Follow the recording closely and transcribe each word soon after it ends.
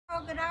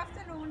good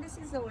afternoon. This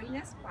is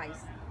Zoina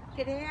Spice.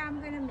 Today I'm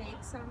going to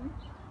make some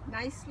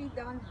nicely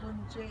done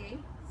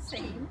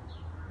Seim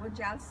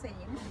Bunjal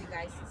Seim for you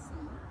guys to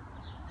see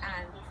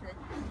and for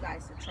you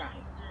guys to try.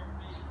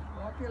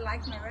 Hope you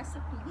like my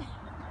recipe. And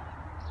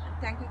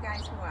thank you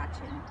guys for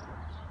watching.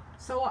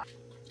 So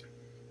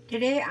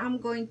today I'm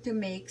going to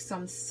make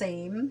some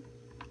Seim,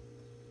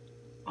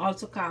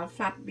 also called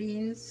flat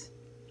beans,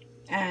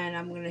 and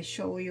I'm going to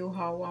show you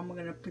how I'm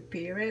going to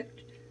prepare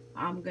it.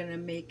 I'm gonna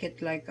make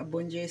it like a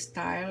bunjal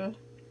style,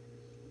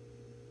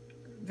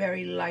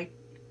 very light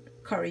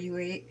curry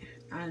way,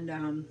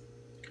 and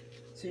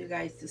so you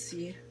guys to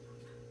see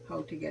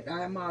how to get.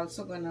 I'm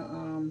also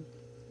gonna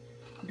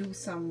do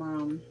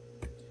some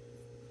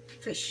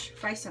fish,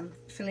 fry some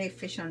fillet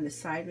fish on the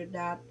side with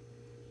that.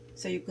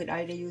 So you could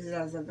either use it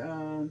as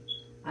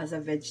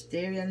a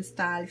vegetarian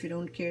style if you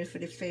don't care for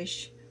the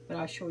fish, but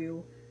I'll show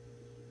you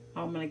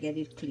how I'm gonna get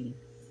it clean.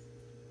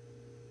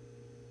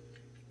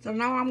 So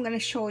now I'm going to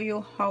show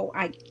you how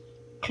I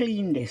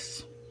clean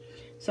this.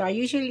 So I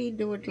usually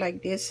do it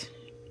like this.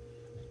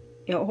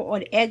 You know, on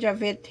the edge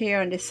of it here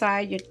on the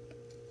side,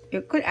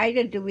 you could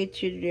either do it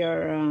with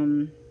your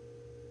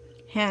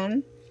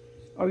hand,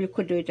 or you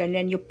could do it and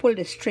then you pull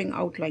the string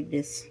out like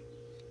this.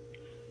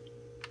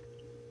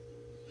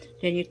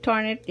 Then you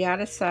turn it the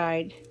other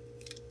side.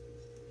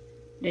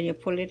 Then you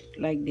pull it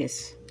like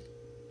this.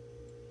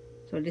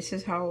 So this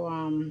is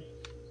how,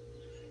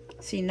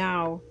 see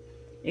now,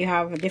 you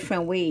have a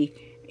different way.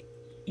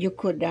 You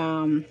could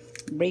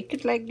break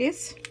it like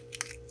this.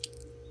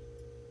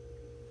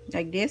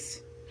 Like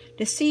this.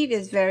 The seed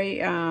is very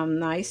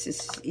nice.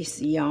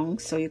 It's young,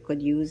 so you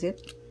could use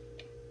it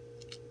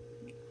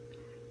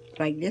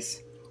like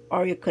this.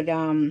 Or you could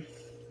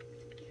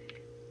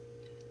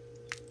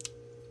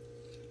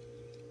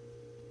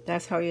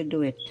that's how you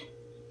do it.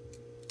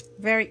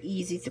 Very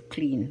easy to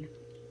clean.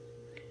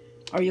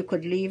 Or you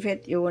could leave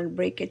it. You won't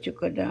break it. You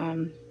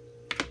could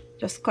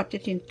just cut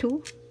it in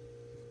two,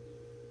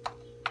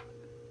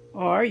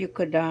 or you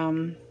could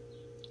do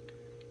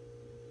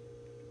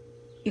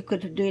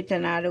it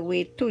another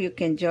way too. You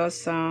can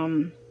just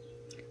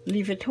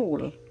leave it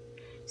whole.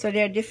 So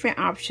there are different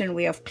option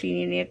way of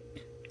cleaning it,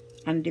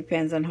 and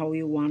depends on how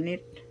you want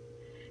it.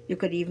 You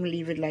could even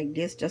leave it like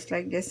this, just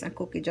like this, and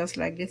cook it just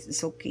like this.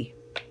 It's okay.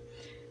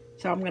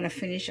 So I'm gonna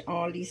finish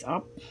all these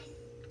up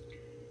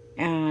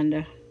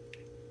and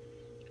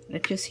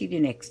let you see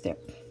the next step.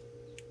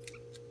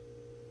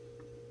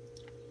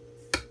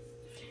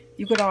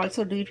 You could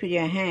also do it with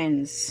your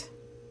hands.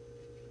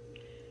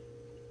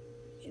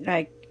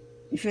 Like,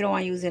 if you don't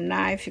want to use a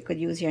knife, you could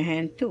use your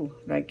hand too.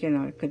 Like, you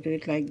know, you could do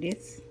it like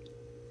this.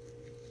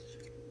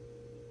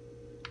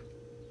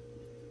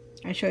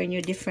 I'm showing you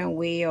a different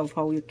way of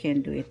how you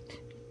can do it.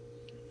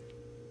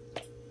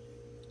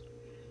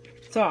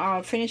 So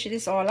I'll finish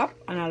this all up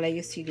and I'll let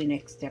you see the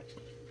next step.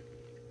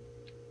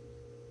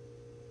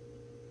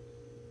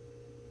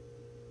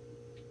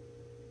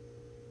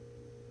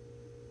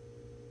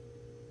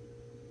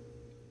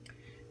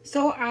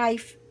 So I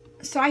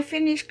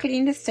finished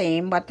cleaning the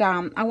Seim, but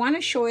I want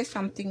to show you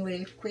something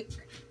real quick.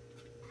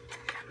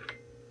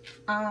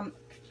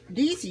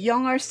 These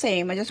younger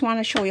Seim, I just want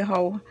to show you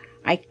how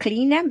I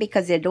clean them,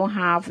 because they don't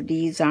have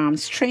these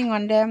string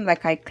on them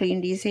like I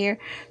clean these here.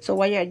 So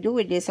what I do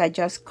with this, I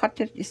just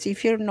cut it. You see,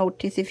 if you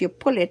notice, if you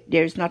pull it,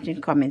 there's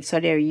nothing coming. So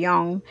they're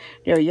young,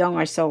 they're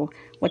younger. So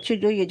what you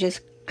do, you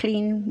just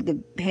clean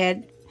the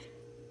head,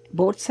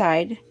 both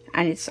sides,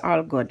 and it's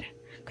all good.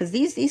 Because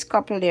these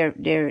couple, they're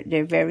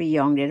very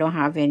young. They don't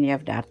have any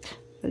of that.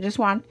 I just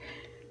want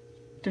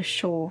to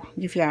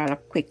give you all a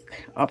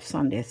quick ups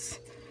on this.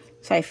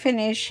 So I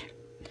finish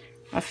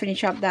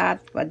up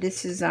that, but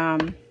this is how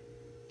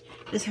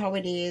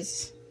it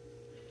is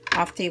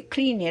after you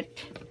clean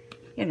it.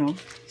 You know,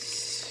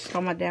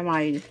 some of them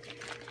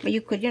but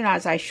you could, you know,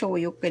 as I show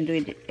you, can do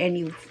it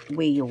any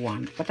way you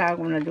want. But I'm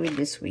gonna do it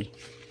this way.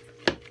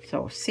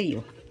 So see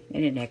you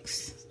in the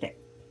next step.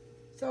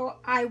 So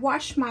I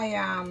wash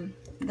my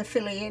the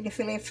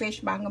fillet fish,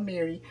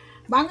 bangameri.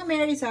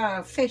 Bangameri is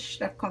a fish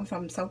that comes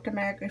from South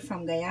America,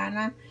 from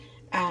Guyana,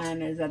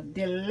 and is a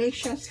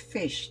delicious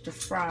fish to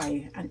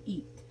fry and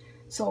eat.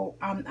 So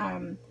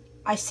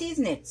I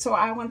season it. So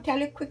I want to tell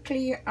you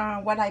quickly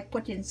what I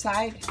put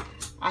inside.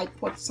 I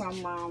put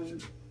some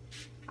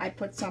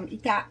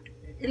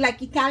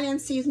Italian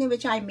seasoning,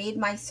 which I made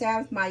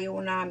myself, my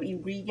own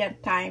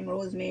ingredient: thyme,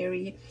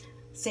 rosemary,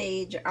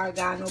 sage,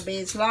 oregano,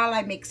 basil. All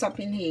I mix up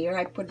in here.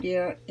 I put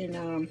there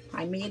in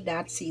I made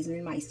that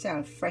seasoning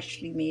myself,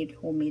 freshly made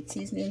homemade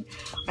seasoning.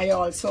 I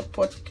also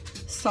put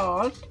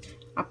salt.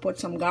 I put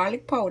some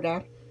garlic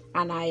powder,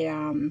 and I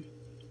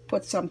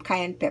put some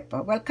cayenne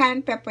pepper. Well,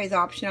 cayenne pepper is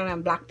optional,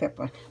 and black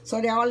pepper. So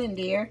they're all in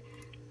there.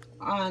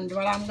 And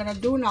what I'm gonna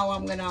do now,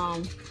 I'm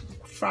gonna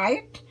fry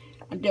it,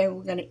 and then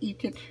we're gonna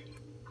eat it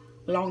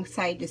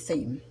alongside the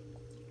Seim.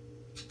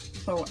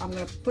 So I'm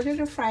going to put it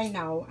in fry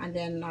now, and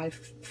then I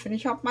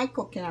finish up my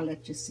cooking. I'll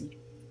let you see.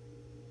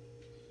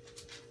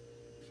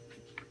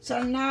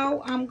 So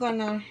now I'm going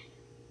to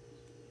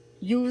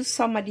use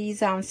some of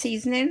these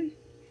seasoning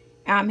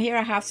Here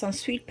I have some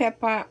sweet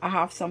pepper, I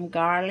have some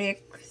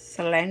garlic,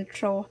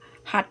 cilantro,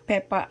 hot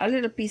pepper, a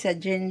little piece of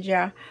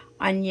ginger,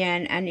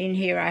 onion, and in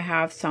here I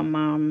have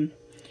some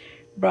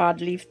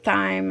broadleaf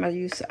thyme. I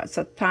use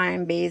some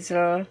thyme,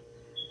 basil,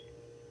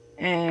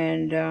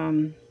 and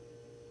a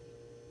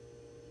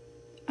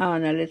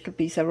little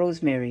piece of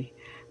rosemary.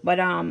 But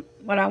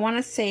what I want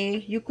to say,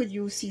 you could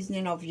use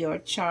seasoning of your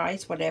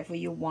choice, whatever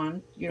you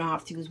want. You don't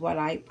have to use what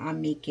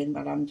I'm making,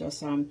 but I'm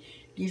just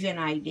give you an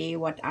idea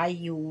what I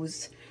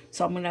use.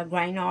 So I'm gonna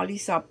grind all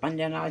this up and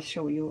then I'll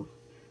show you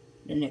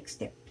the next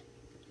step.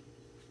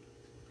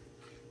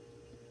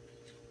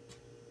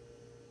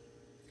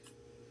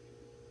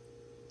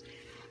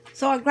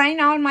 So I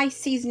grind all my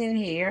seasoning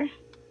here,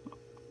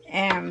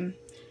 and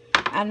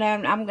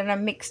then I'm gonna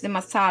mix the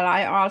masala.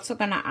 I also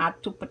gonna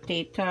add 2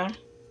 potato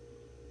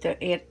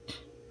to it,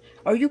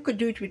 or you could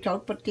do it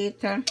without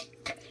potato.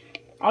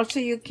 Also,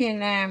 you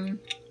can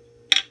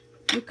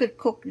you could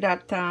cook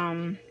that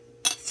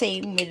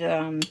same with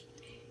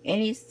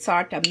any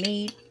sort of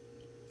meat,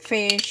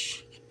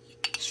 fish,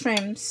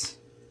 shrimps,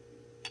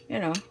 you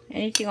know,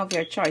 anything of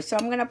your choice. So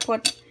I'm gonna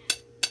put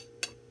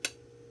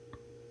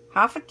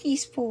half a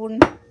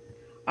teaspoon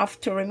of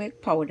turmeric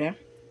powder,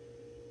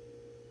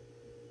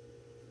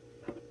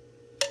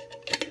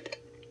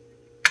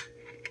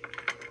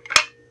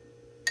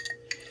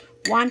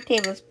 1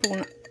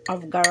 tablespoon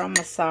of garam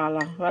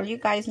masala. Well, you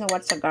guys know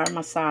what's a garam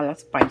masala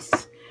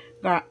spice.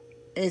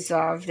 Is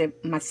of the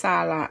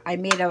masala. I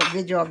made a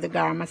video of the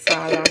garam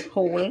masala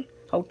whole,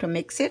 how to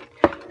mix it.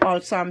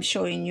 Also, I'm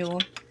showing you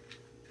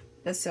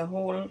that's a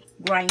whole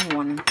grind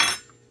one.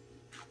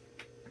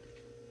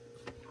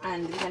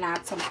 And we're gonna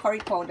add some curry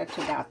powder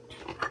to that.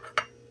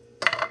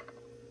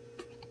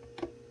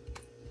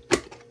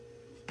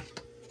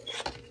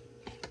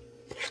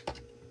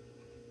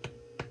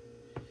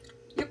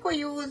 You could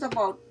use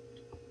about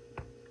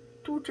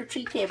 2 to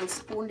 3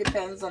 tablespoons,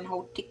 depends on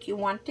how thick you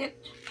want it.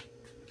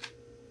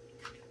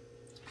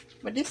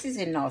 But this is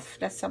enough.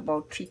 That's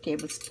about 3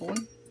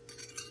 tablespoons.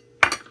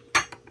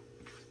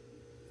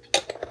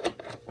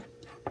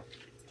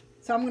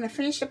 So I'm going to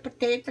finish the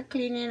potato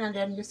cleaning and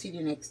then you see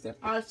the next step.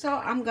 Also,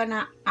 I'm going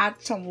to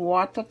add some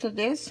water to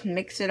this.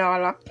 Mix it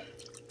all up.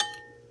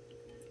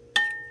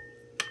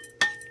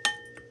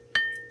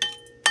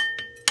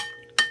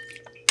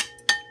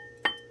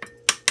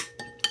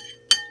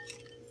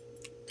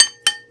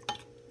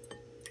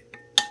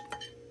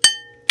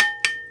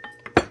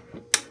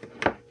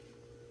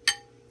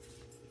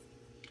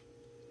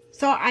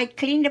 So I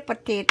cleaned the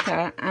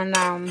potato and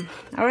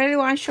I really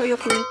want to show you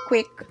real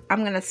quick. I'm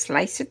going to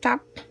slice it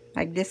up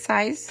like this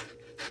size.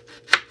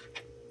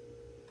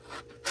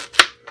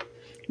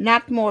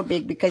 Not more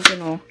big because, you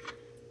know,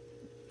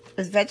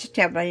 it's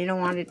vegetable and you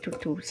don't want it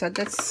too. So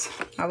that's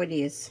how it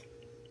is.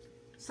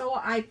 So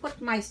I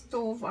put my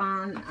stove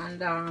on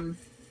and I'm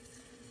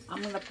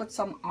going to put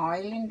some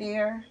oil in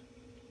there.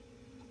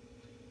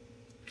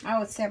 I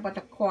would say about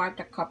a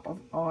 1/4 cup of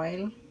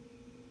oil.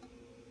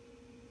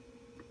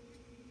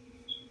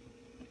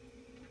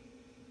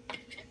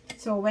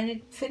 So when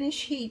it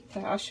finishes heat,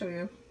 I'll show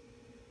you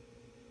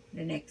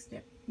the next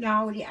step.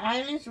 Now the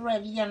oil is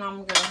ready and I'm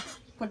going to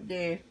put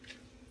the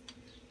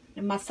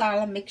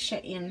masala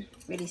mixture in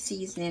with the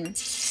seasoning.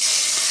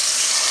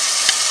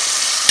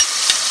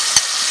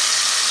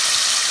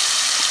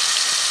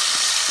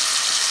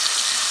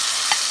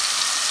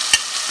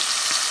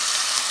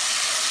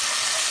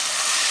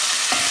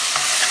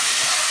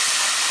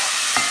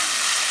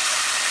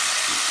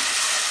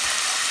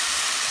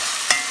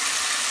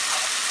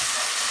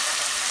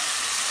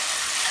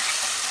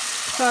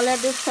 So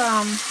let this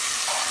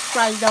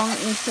fry down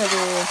into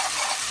the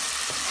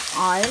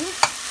oil.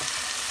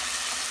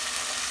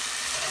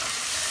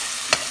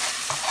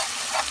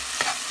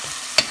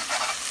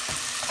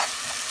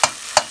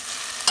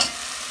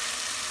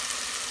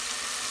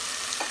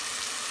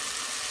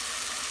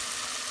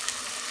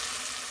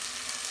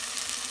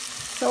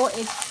 So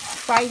it's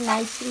fried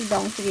nicely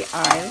down to the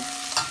oil.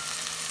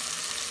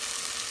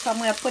 So I'm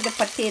going to put the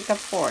potato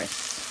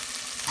first.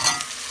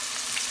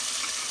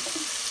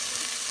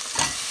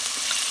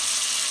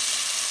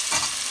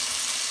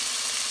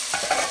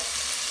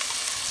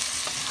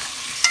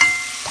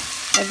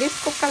 So this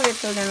cook a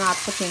little, then I'm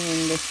putting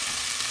in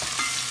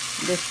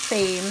the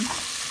same,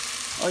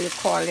 or you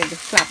call it the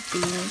flat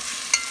beans.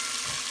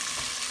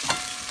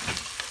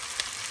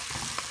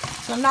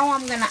 So now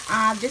I'm gonna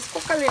add this,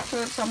 cook a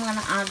little, so I'm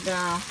gonna add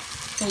the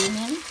same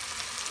in.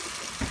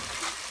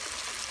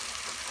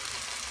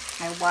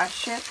 I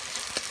wash it.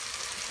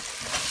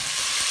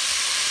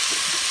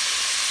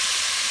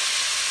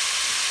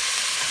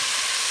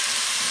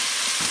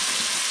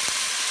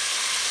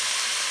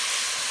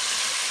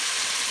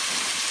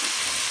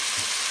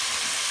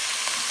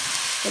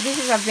 So this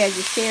is a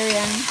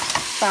vegetarian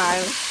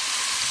style.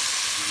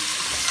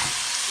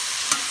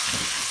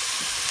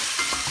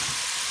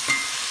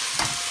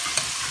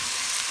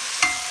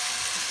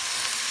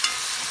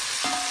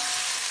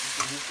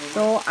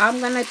 So I'm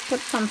gonna put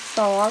some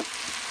salt.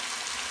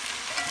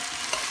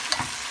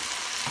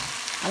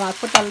 And I'll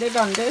put a lid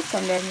on this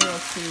and then you'll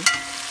see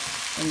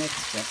the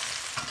next step.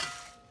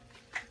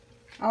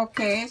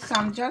 Okay, so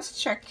I'm just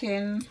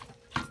checking.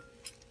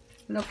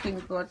 Looking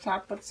good. So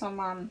I'll put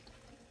some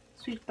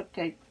sweet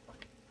potato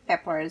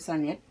peppers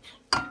on it.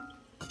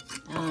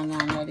 And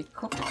let it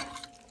cook.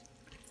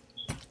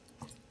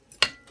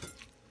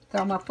 So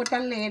I'm going to put a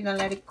lid and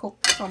let it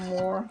cook some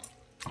more.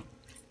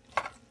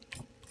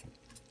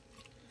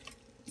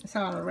 So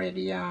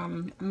already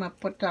I'm going to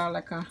put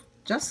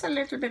just a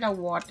little bit of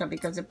water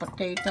because the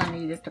potato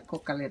needed to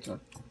cook a little.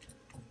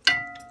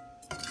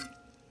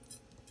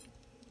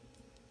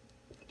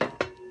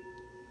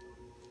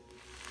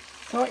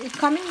 So it's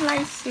coming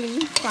nicely,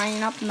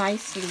 frying up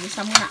nicely.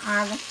 So I'm going to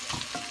add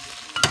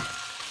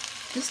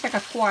just like a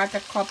 1/4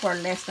 cup or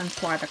less than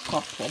 1/4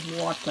 cup of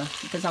water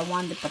because I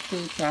want the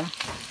potato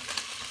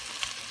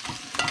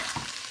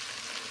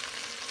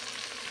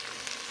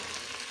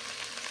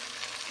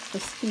to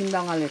steam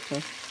down a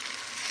little.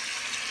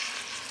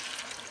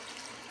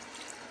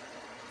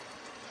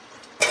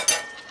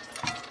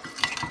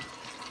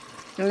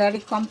 Let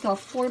it come to a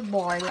full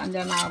boil and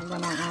then I'm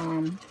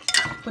gonna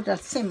put a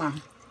simmer.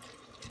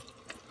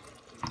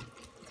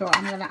 So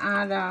I'm gonna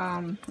add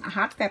a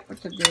hot pepper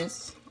to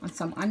this and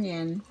some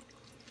onion,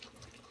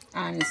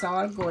 and it's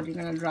all good. You're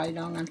gonna dry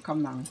down and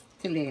come down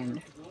till the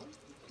end.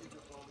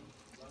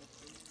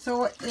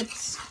 So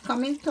it's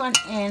coming to an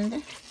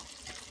end.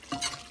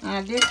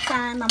 This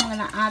time I'm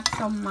gonna add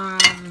some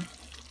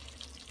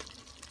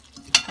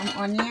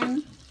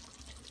onion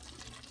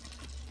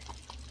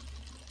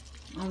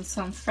and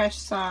some fresh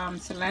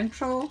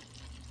cilantro.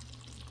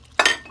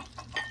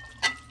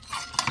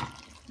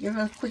 Give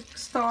it a quick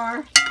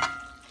stir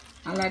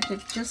and let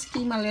it just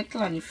steam a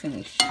little and you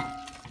finish.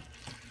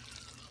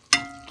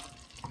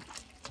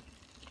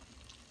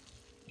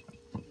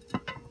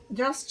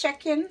 Just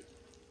checking.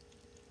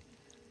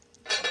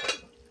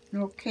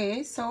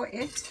 Okay, so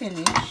it's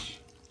finished.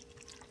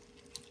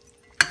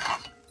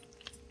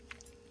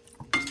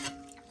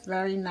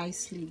 Very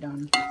nicely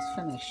done. It's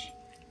finished.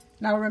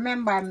 Now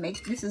remember,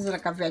 this is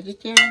like a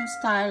vegetarian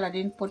style. I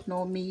didn't put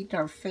no meat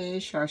or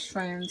fish or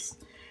shrimps,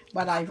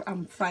 but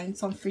I'm frying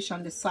some fish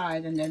on the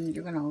side, and then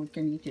you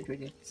can eat it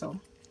with it. So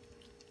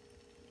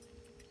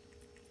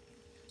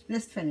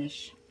let's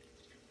finish.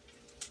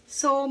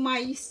 So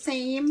my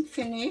same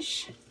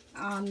finish,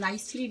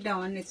 nicely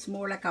done. It's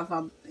more like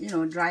a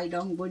dry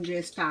down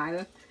bunjal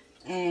style,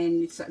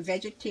 and it's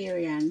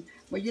vegetarian.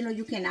 But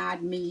you can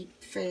add meat,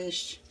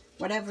 fish,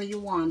 whatever you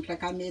want.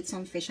 Like I made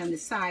some fish on the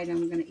side.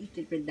 I'm gonna eat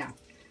it with that.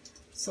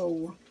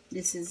 So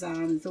this is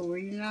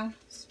Zorina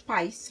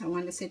Spice. I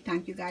want to say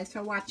thank you guys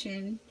for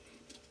watching.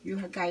 You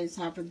guys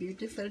have a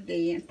beautiful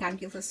day, and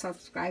thank you for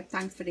subscribe.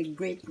 Thanks for the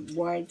great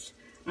words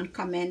and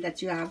comment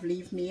that you have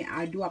leave me.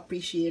 I do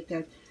appreciate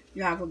it.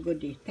 You have a good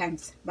day.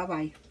 Thanks. Bye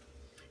bye.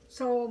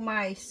 So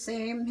my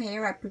same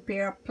here, I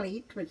prepare a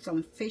plate with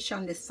some fish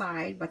on the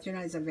side, but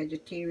it's a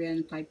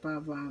vegetarian type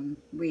of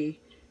way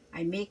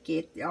I make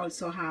it. I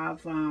also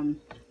have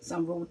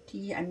some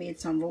roti. I made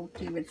some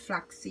roti with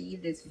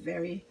flaxseed. It's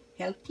very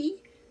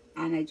healthy,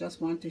 and I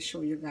just want to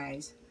show you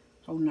guys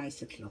how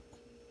nice it looks.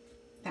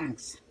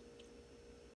 Thanks.